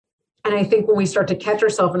And I think when we start to catch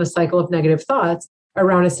ourselves in a cycle of negative thoughts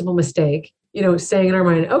around a simple mistake, saying in our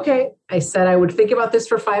mind, okay, I said I would think about this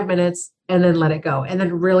for 5 minutes and then let it go, and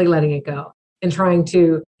then really letting it go and trying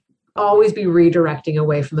to always be redirecting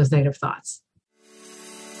away from those negative thoughts.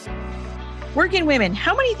 Working women,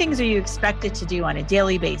 how many things are you expected to do on a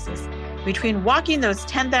daily basis? Between walking those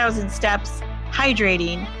 10,000 steps,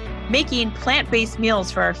 hydrating, making plant-based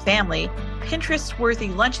meals for our family, Pinterest-worthy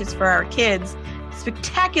lunches for our kids,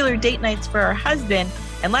 spectacular date nights for our husband,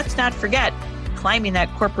 and let's not forget, climbing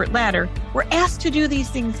that corporate ladder, we're asked to do these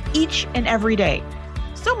things each and every day.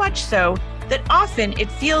 So much so that often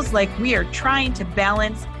it feels like we are trying to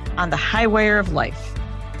balance on the high wire of life.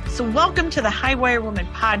 So welcome to the High Wire Woman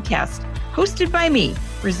podcast, hosted by me,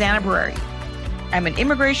 Rosanna Berardi. I'm an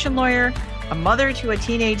immigration lawyer, a mother to a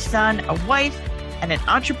teenage son, a wife, and an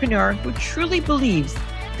entrepreneur who truly believes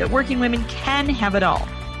that working women can have it all.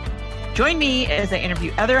 Join me as I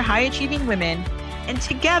interview other high-achieving women, and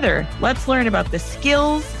together, let's learn about the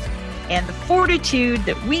skills and the fortitude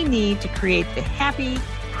that we need to create the happy,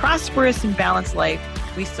 prosperous, and balanced life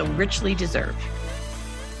we so richly deserve.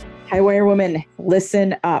 High Wire Woman,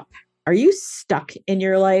 listen up. Are you stuck in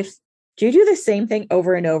your life? Do you do the same thing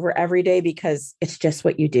over and over every day because it's just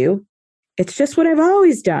what you do? It's just what I've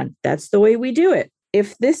always done. That's the way we do it.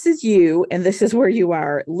 If this is you and this is where you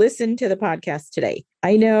are, listen to the podcast today.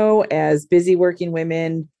 I know as busy working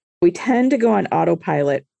women, we tend to go on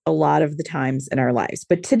autopilot a lot of the times in our lives.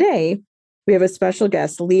 But today, we have a special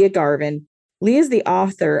guest, Leah Garvin. Leah is the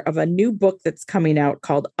author of a new book that's coming out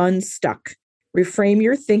called Unstuck. Reframe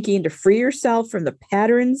your thinking to free yourself from the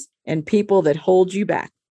patterns and people that hold you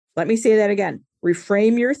back. Let me say that again.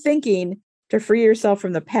 Reframe your thinking to free yourself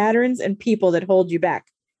from the patterns and people that hold you back.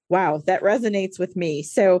 Wow, that resonates with me.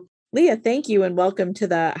 So, Leah, thank you and welcome to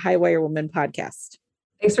the High Wire Woman podcast.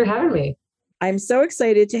 Thanks for having me. I'm so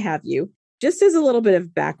excited to have you. Just as a little bit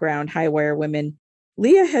of background, High Wire Women,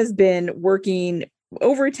 Leah has been working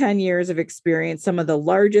over 10 years of experience, some of the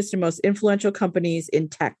largest and most influential companies in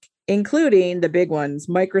tech, including the big ones,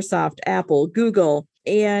 Microsoft, Apple, Google,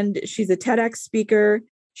 and she's a TEDx speaker.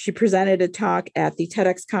 She presented a talk at the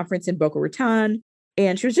TEDx conference in Boca Raton,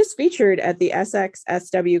 and she was just featured at the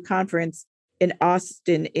SXSW conference in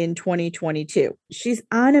Austin in 2022. She's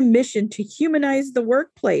on a mission to humanize the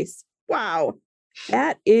workplace. Wow,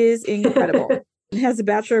 that is incredible. Has a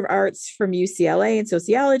Bachelor of Arts from UCLA in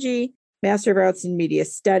sociology, Master of Arts in media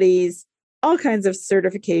studies, all kinds of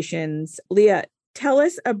certifications. Leah, tell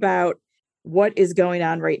us about what is going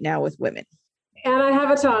on right now with women. And I have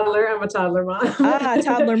a toddler. I'm a toddler mom.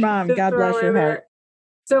 Toddler mom. God bless your heart.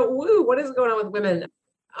 So, what is going on with women?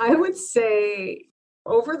 I would say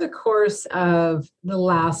over the course of the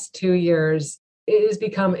last 2 years, it has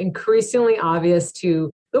become increasingly obvious to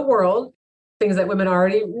the world, things that women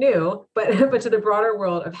already knew, but to the broader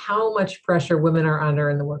world of how much pressure women are under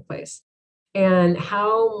in the workplace and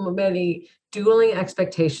how many dueling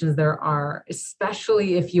expectations there are,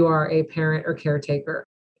 especially if you are a parent or caretaker,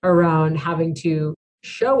 around having to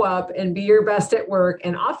show up and be your best at work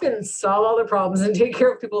and often solve all the problems and take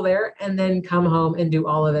care of people there and then come home and do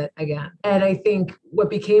all of it again. And I think what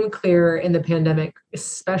became clear in the pandemic,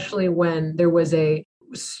 especially when there was a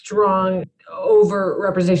strong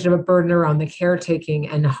over-representation of a burden around the caretaking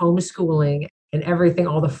and homeschooling and everything,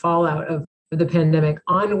 all the fallout of the pandemic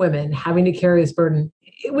on women having to carry this burden,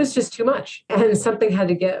 it was just too much and something had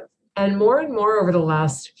to give. And more over the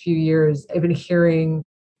last few years, I've been hearing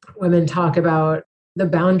women talk about the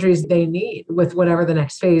boundaries they need with whatever the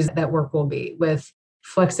next phase that work will be, with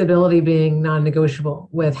flexibility being non-negotiable,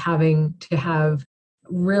 with having to have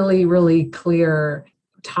really, really clear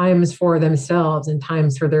times for themselves and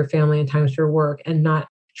times for their family and times for work, and not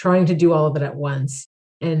trying to do all of it at once,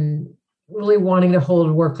 and really wanting to hold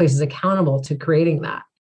workplaces accountable to creating that.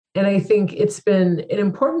 And I think it's been an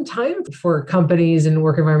important time for companies and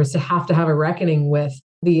work environments to have a reckoning with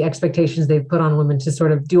the expectations they've put on women to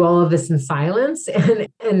sort of do all of this in silence and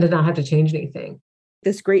to not have to change anything.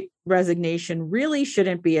 This great resignation really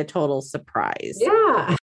shouldn't be a total surprise.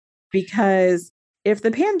 Yeah. Because if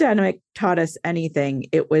the pandemic taught us anything,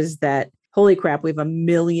 it was that, holy crap, we have a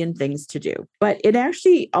million things to do. But it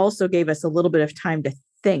actually also gave us a little bit of time to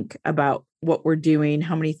think about what we're doing,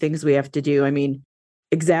 how many things we have to do. I mean,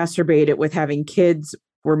 exacerbate it with having kids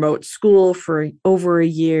remote school for over a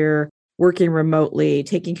year, working remotely,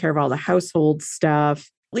 taking care of all the household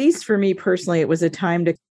stuff. At least for me personally, it was a time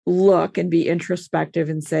to look and be introspective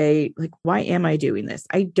and say, like, why am I doing this?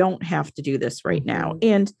 I don't have to do this right now.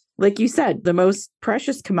 And like you said, the most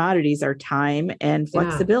precious commodities are time and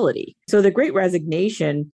flexibility. So the great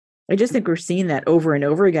resignation, I just think we're seeing that over and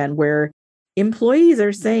over again, where employees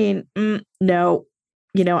are saying, no,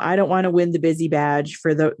 I don't want to win the busy badge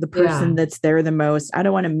for the person that's there the most. I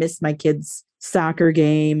don't want to miss my kid's soccer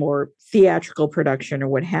game or theatrical production or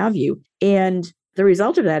what have you. And the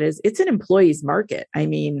result of that is it's an employee's market. I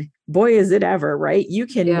mean, boy, is it ever, right? You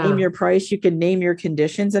can name your price, you can name your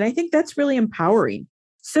conditions. And I think that's really empowering.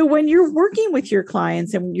 So when you're working with your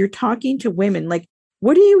clients and you're talking to women, like,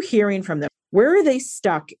 what are you hearing from them? Where are they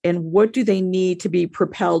stuck and what do they need to be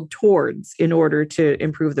propelled towards in order to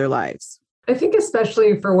improve their lives? I think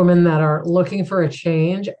especially for women that are looking for a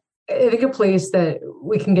change, I think a place that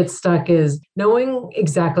we can get stuck is knowing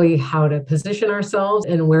exactly how to position ourselves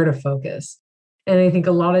and where to focus. And I think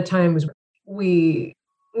a lot of times we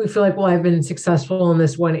feel like, well, I've been successful in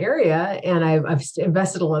this one area and I've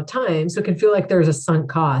invested a lot of time. So it can feel like there's a sunk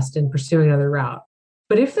cost in pursuing another route.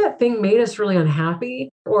 But if that thing made us really unhappy,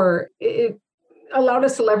 or it allowed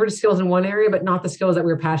us to leverage skills in one area, but not the skills that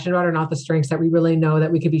we were passionate about or not the strengths that we really know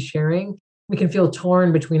that we could be sharing, we can feel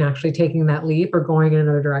torn between actually taking that leap or going in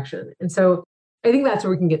another direction. And so I think that's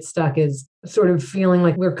where we can get stuck, is sort of feeling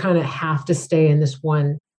like we're kind of have to stay in this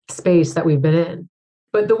one space that we've been in.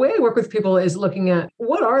 But the way I work with people is looking at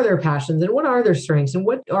what are their passions and what are their strengths and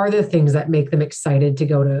what are the things that make them excited to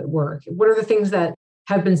go to work? What are the things that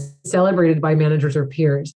have been celebrated by managers or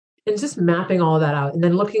peers? And just mapping all of that out and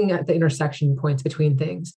then looking at the intersection points between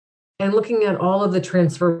things and looking at all of the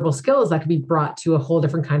transferable skills that could be brought to a whole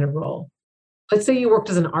different kind of role. Let's say you worked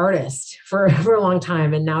as an artist for a long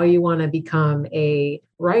time and now you want to become a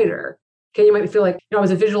writer. Okay, you might feel like, I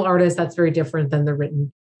was a visual artist, that's very different than the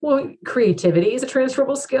written. Well, creativity is a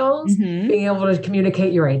transferable skill. Mm-hmm. Being able to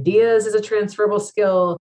communicate your ideas is a transferable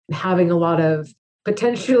skill. Having a lot of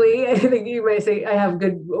potentially, I think you might say, I have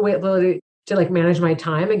good ability to manage my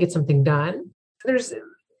time and get something done. There's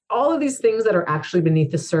all of these things that are actually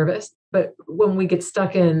beneath the surface. But when we get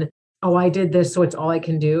stuck in, oh, I did this, so it's all I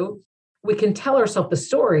can do, we can tell ourselves the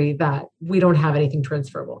story that we don't have anything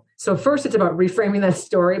transferable. So first, it's about reframing that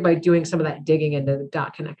story by doing some of that digging into the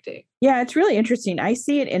dot connecting. Yeah, it's really interesting. I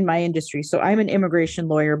see it in my industry. So I'm an immigration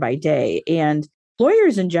lawyer by day, and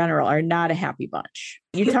lawyers in general are not a happy bunch.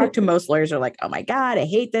 You talk to most lawyers are like, oh my God, I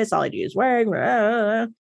hate this. All I do is work.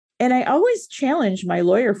 And I always challenge my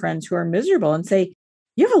lawyer friends who are miserable and say,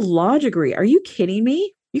 you have a law degree. Are you kidding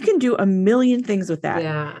me? You can do a million things with that.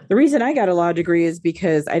 Yeah. The reason I got a law degree is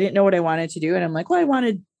because I didn't know what I wanted to do. And I'm like, well, I want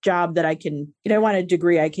a job that I can, I want a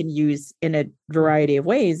degree I can use in a variety of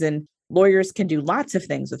ways. And lawyers can do lots of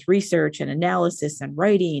things with research and analysis and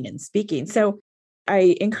writing and speaking. So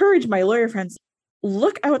I encourage my lawyer friends,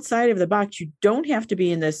 look outside of the box. You don't have to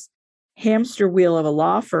be in this hamster wheel of a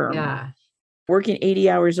law firm. Yeah. Working 80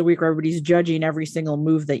 hours a week where everybody's judging every single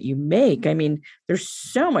move that you make. I mean, there's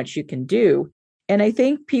so much you can do. And I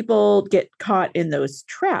think people get caught in those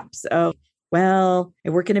traps of, well, I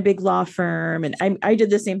work in a big law firm. And I did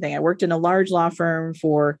the same thing. I worked in a large law firm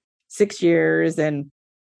for 6 years and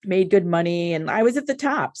made good money. And I was at the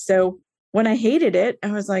top. So when I hated it,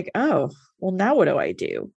 I was like, oh, well, now what do I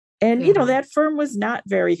do? And, that firm was not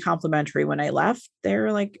very complimentary when I left. They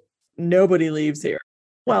were like, nobody leaves here.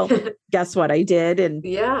 Well, guess what? I did. And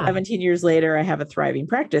 17 years later, I have a thriving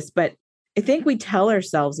practice. But I think we tell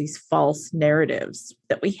ourselves these false narratives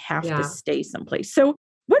that we have to stay someplace. So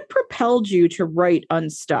what propelled you to write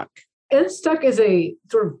Unstuck? Unstuck is a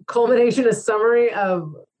sort of culmination, a summary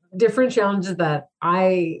of different challenges that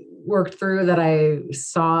I worked through, that I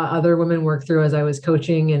saw other women work through as I was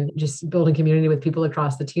coaching and just building community with people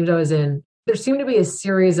across the teams I was in. There seemed to be a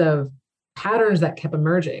series of patterns that kept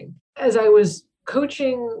emerging. As I was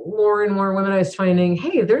coaching more and more women, I was finding,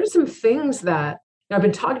 hey, there's some things that I've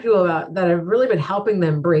been talking to people about that have really been helping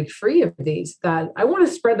them break free of these, that I want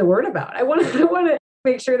to spread the word about. I want to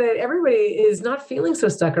make sure that everybody is not feeling so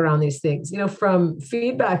stuck around these things. From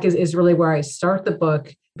feedback is really where I start the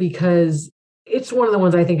book, because it's one of the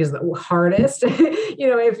ones I think is the hardest.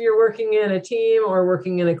 If you're working in a team or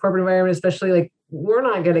working in a corporate environment, especially, we're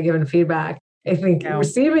not good at giving feedback. I think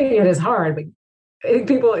receiving it is hard, but I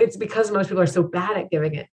think it's because most people are so bad at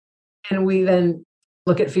giving it. And we then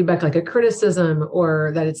look at feedback like a criticism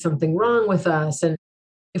or that it's something wrong with us. And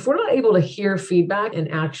if we're not able to hear feedback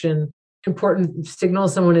and action, important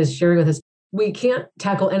signals someone is sharing with us, we can't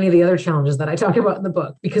tackle any of the other challenges that I talk about in the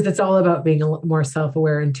book, because it's all about being a little more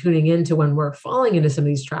self-aware and tuning into when we're falling into some of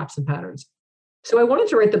these traps and patterns. So I wanted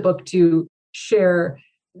to write the book to share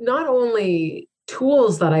not only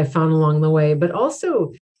tools that I found along the way, but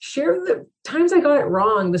also share the times I got it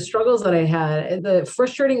wrong, the struggles that I had, the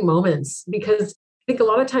frustrating moments, because I think a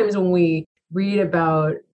lot of times when we read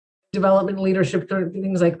about development, leadership,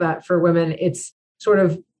 things like that for women, it's sort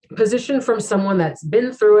of positioned from someone that's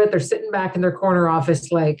been through it. They're sitting back in their corner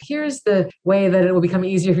office, like, here's the way that it will become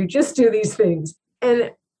easier if you just do these things.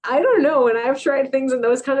 And I don't know, when I've tried things in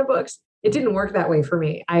those kind of books, it didn't work that way for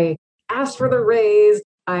me. I asked for the raise.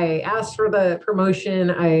 I asked for the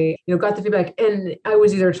promotion. I, got the feedback, and I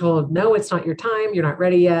was either told, no, it's not your time. You're not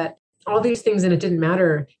ready yet. All these things. And it didn't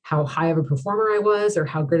matter how high of a performer I was or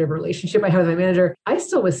how great of a relationship I had with my manager. I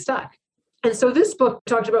still was stuck. And so this book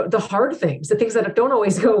talked about the hard things, the things that don't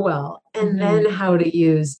always go well, and then how to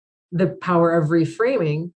use the power of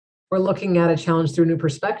reframing or looking at a challenge through a new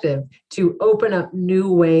perspective to open up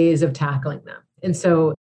new ways of tackling them. And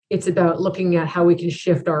so it's about looking at how we can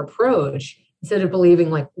shift our approach instead of believing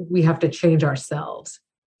like we have to change ourselves.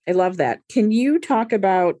 I love that. Can you talk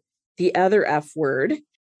about the other F word,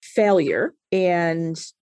 failure? And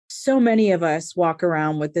so many of us walk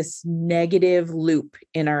around with this negative loop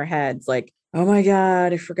in our heads, like, oh my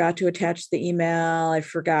God, I forgot to attach the email. I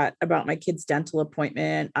forgot about my kid's dental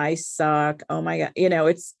appointment. I suck. Oh my God.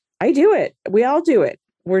 I do it. We all do it.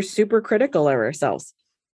 We're super critical of ourselves.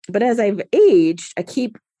 But as I've aged, I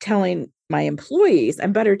keep telling my employees,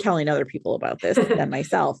 I'm better telling other people about this than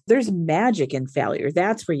myself. There's magic in failure.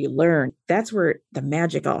 That's where you learn. That's where the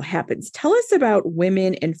magic all happens. Tell us about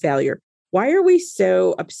women and failure. Why are we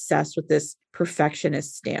so obsessed with this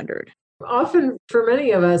perfectionist standard? Often, for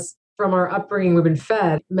many of us, from our upbringing, we've been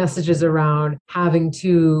fed messages around having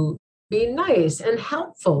to be nice and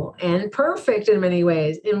helpful and perfect in many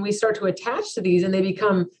ways. And we start to attach to these and they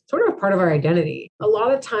become sort of a part of our identity. A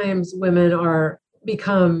lot of times women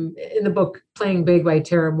become, in the book Playing Big by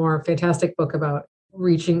Tara Moore, fantastic book about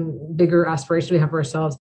reaching bigger aspirations we have for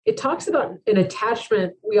ourselves. It talks about an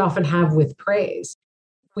attachment we often have with praise.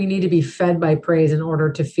 We need to be fed by praise in order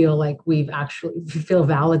to feel like feel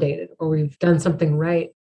validated or we've done something right.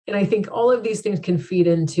 And I think all of these things can feed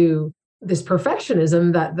into this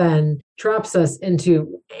perfectionism that then traps us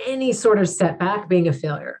into any sort of setback being a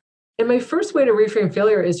failure. And my first way to reframe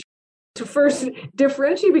failure is to first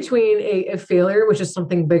differentiate between a failure, which is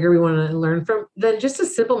something bigger we want to learn from, than just a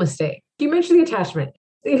simple mistake. You mentioned the attachment.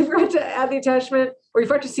 If you forgot to add the attachment or you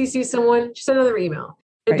forgot to CC someone, just send another email.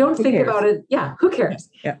 And don't think about it. Yeah, who cares?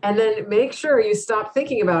 Yeah. And then make sure you stop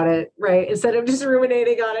thinking about it, right? Instead of just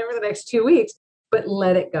ruminating on it for the next 2 weeks, but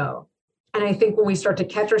let it go. And I think when we start to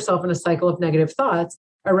catch ourselves in a cycle of negative thoughts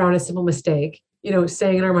around a simple mistake,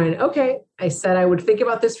 saying in our mind, okay, I said I would think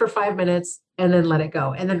about this for 5 minutes and then let it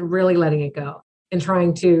go. And then really letting it go and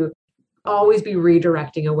trying to always be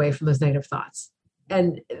redirecting away from those negative thoughts.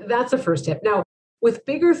 And that's the first tip. Now, with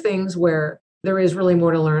bigger things where there is really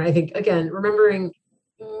more to learn, I think, again, remembering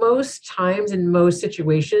most times in most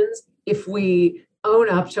situations, if we own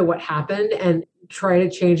up to what happened and try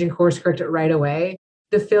to change and course correct it right away,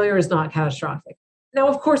 the failure is not catastrophic. Now,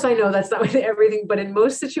 of course, I know that's not with everything, but in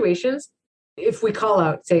most situations, if we call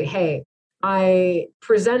out, say, hey, I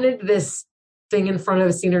presented this thing in front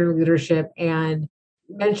of senior leadership and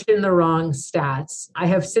mentioned the wrong stats. I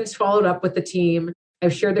have since followed up with the team.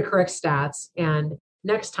 I've shared the correct stats. And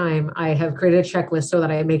next time I have created a checklist so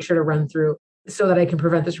that I make sure to run through so that I can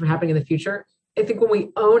prevent this from happening in the future. I think when we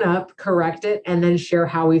own up, correct it, and then share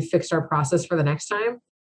how we fixed our process for the next time,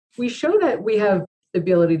 we show that we have the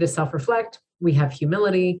ability to self-reflect. We have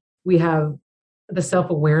humility. We have the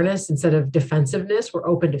self-awareness instead of defensiveness. We're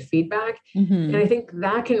open to feedback. And I think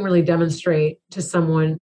that can really demonstrate to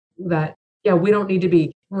someone that, we don't need to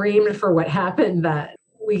be reamed for what happened, that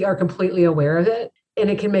we are completely aware of it. And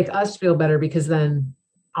it can make us feel better because then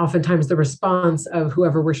oftentimes the response of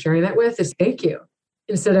whoever we're sharing that with is thank you.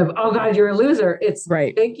 Instead of, oh God, you're a loser. It's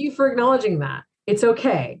right. Thank you for acknowledging that. It's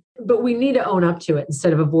okay. But we need to own up to it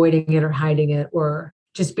instead of avoiding it or hiding it or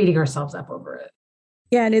just beating ourselves up over it.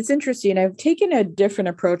 Yeah. And it's interesting. I've taken a different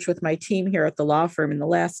approach with my team here at the law firm in the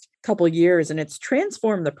last couple of years, and it's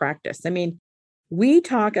transformed the practice. I mean, we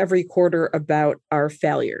talk every quarter about our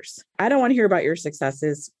failures. I don't want to hear about your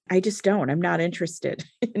successes. I just don't. I'm not interested,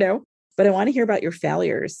 but I want to hear about your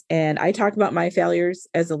failures. And I talk about my failures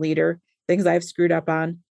as a leader, things I've screwed up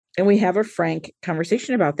on. And we have a frank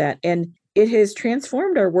conversation about that. And it has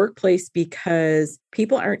transformed our workplace because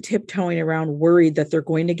people aren't tiptoeing around worried that they're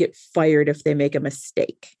going to get fired if they make a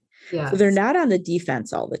mistake. Yes. So they're not on the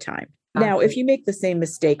defense all the time. Okay. Now, if you make the same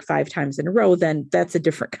mistake 5 times in a row, then that's a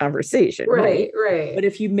different conversation. Right. But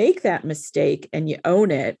if you make that mistake and you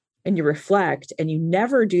own it and you reflect and you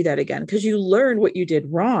never do that again because you learned what you did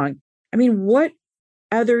wrong, I mean, what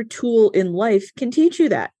other tool in life can teach you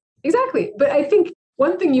that? Exactly. But I think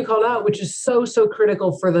one thing you called out, which is so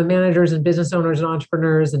critical for the managers and business owners and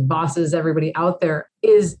entrepreneurs and bosses, everybody out there,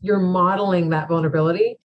 is you're modeling that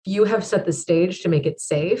vulnerability. You have set the stage to make it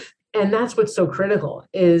safe. And that's what's so critical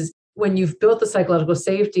is when you've built the psychological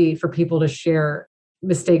safety for people to share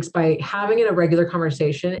mistakes by having it a regular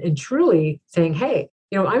conversation and truly saying, hey,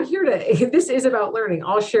 I'm here to, this is about learning.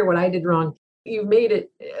 I'll share what I did wrong. You've made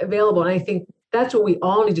it available. And I think that's what we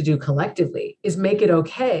all need to do collectively is make it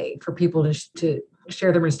okay for people to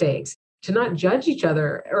share their mistakes, to not judge each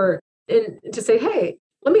other and to say, hey,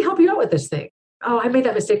 let me help you out with this thing. Oh, I made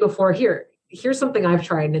that mistake before. Here's something I've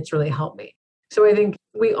tried and it's really helped me. So I think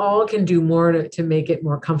we all can do more to make it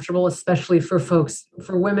more comfortable, especially for folks,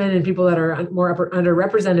 for women and people that are more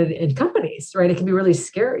underrepresented in companies, right? It can be really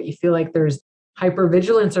scary. You feel like there's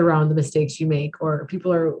hypervigilance around the mistakes you make, or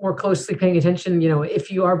people are more closely paying attention, if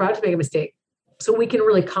you are about to make a mistake. So we can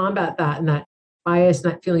really combat that and that bias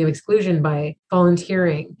and that feeling of exclusion by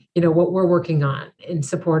volunteering, what we're working on and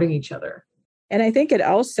supporting each other. And I think it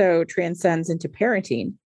also transcends into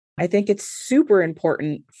parenting. I think it's super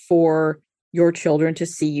important for your children to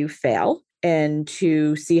see you fail and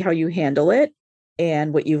to see how you handle it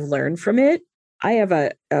and what you've learned from it. I have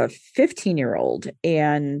a 15-year-old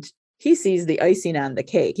and he sees the icing on the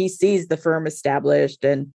cake. He sees the firm established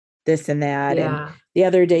and this and that. Yeah. And the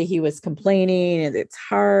other day he was complaining and it's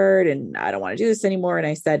hard and I don't want to do this anymore. And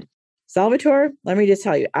I said, Salvatore, let me just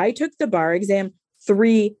tell you, I took the bar exam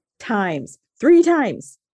 3 times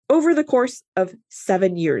over the course of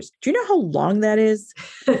 7 years. Do you know how long that is?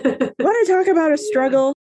 You want to talk about a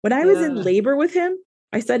struggle? When I was in labor with him,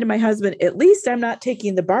 I said to my husband, at least I'm not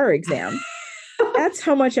taking the bar exam. That's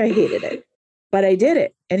how much I hated it. But I did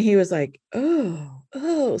it. And he was like,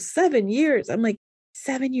 oh, 7 years. I'm like,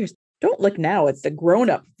 7 years. Don't look now. It's the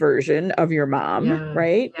grown-up version of your mom,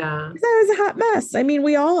 right? Yeah. That was a hot mess. I mean,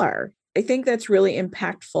 we all are. I think that's really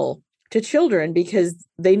impactful to children because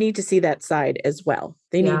they need to see that side as well.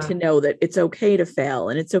 They need to know that it's okay to fail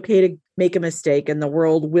and it's okay to make a mistake and the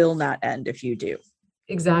world will not end if you do.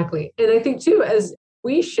 Exactly. And I think too, as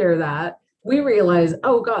we share that, we realize,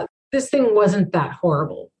 oh God, this thing wasn't that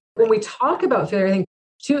horrible. When we talk about failure, I think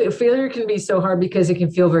too, failure can be so hard because it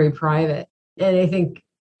can feel very private. And I think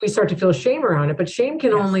we start to feel shame around it, but shame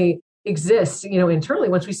can only exist, internally.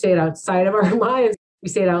 Once we say it outside of our minds, we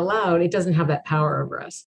say it out loud, it doesn't have that power over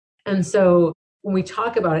us. And so when we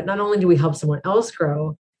talk about it, not only do we help someone else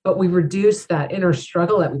grow, but we reduce that inner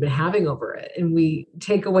struggle that we've been having over it and we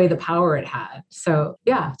take away the power it had. So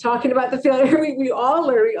talking about the failure, we all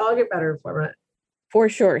learn, we all get better from it. For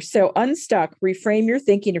sure. So Unstuck, reframe your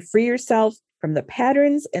thinking to free yourself from the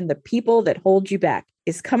patterns and the people that hold you back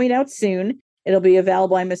is coming out soon. It'll be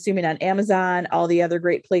available, I'm assuming, on Amazon, all the other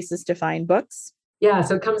great places to find books. Yeah,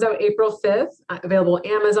 so it comes out April 5th, available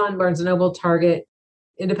Amazon, Barnes & Noble, Target,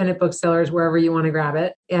 independent booksellers, wherever you want to grab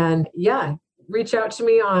it. And reach out to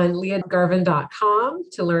me on leahgarvin.com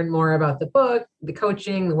to learn more about the book, the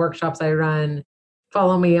coaching, the workshops I run.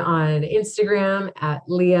 Follow me on Instagram at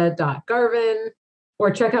leah.garvin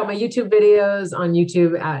or check out my YouTube videos on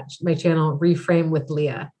YouTube at my channel, Reframe with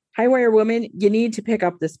Leah. Highwire Woman, you need to pick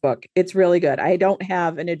up this book. It's really good. I don't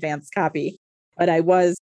have an advanced copy, but I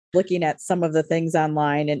was looking at some of the things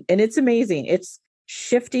online and it's amazing. It's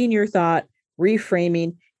shifting your thought,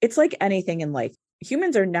 reframing. It's like anything in life.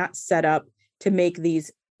 Humans are not set up to make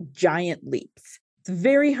these giant leaps. It's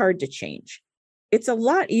very hard to change. It's a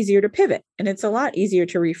lot easier to pivot and it's a lot easier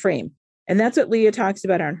to reframe. And that's what Leah talks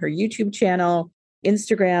about on her YouTube channel,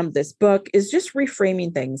 Instagram. This book is just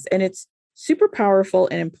reframing things and it's super powerful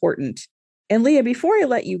and important. And Leah, before I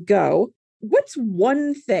let you go, what's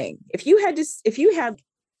one thing, if you had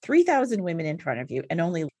 3,000 women in front of you and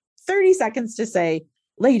only 30 seconds to say,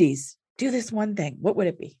 ladies, do this one thing, what would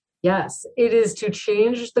it be? Yes, it is to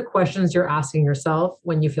change the questions you're asking yourself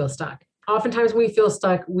when you feel stuck. Oftentimes when we feel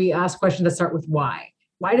stuck, we ask questions that start with why.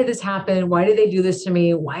 Why did this happen? Why did they do this to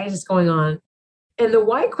me? Why is this going on? And the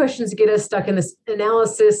why questions get us stuck in this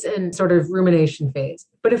analysis and sort of rumination phase.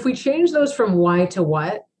 But if we change those from why to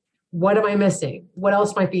what am I missing? What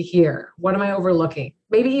else might be here? What am I overlooking?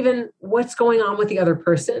 Maybe even what's going on with the other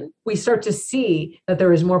person? We start to see that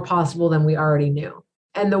there is more possible than we already knew.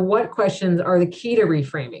 And the what questions are the key to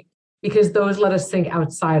reframing because those let us think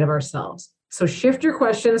outside of ourselves. So shift your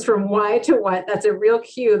questions from why to what. That's a real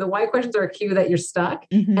cue. The why questions are a cue that you're stuck,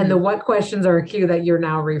 and the what questions are a cue that you're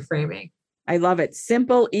now reframing. I love it.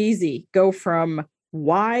 Simple, easy. Go from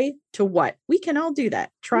why to what. We can all do that.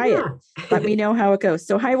 Try it. Let me know how it goes.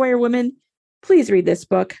 So Highwire Women, please read this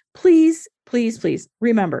book. Please, please, please.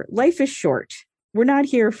 Remember, life is short. We're not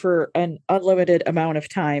here for an unlimited amount of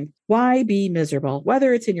time. Why be miserable?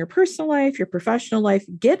 Whether it's in your personal life, your professional life,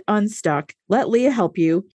 get unstuck. Let Leah help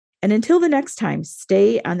you. And until the next time,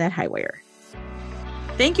 stay on that high wire.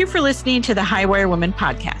 Thank you for listening to the Highwire Women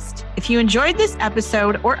podcast. If you enjoyed this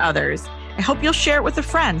episode or others, I hope you'll share it with a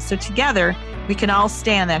friend so together we can all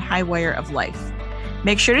stay on that high wire of life.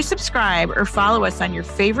 Make sure to subscribe or follow us on your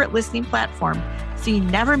favorite listening platform so you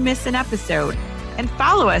never miss an episode, and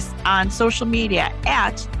follow us on social media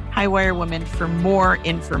at Highwire Women for more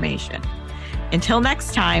information. Until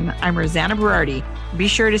next time, I'm Rosanna Berardi. Be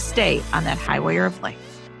sure to stay on that high wire of life.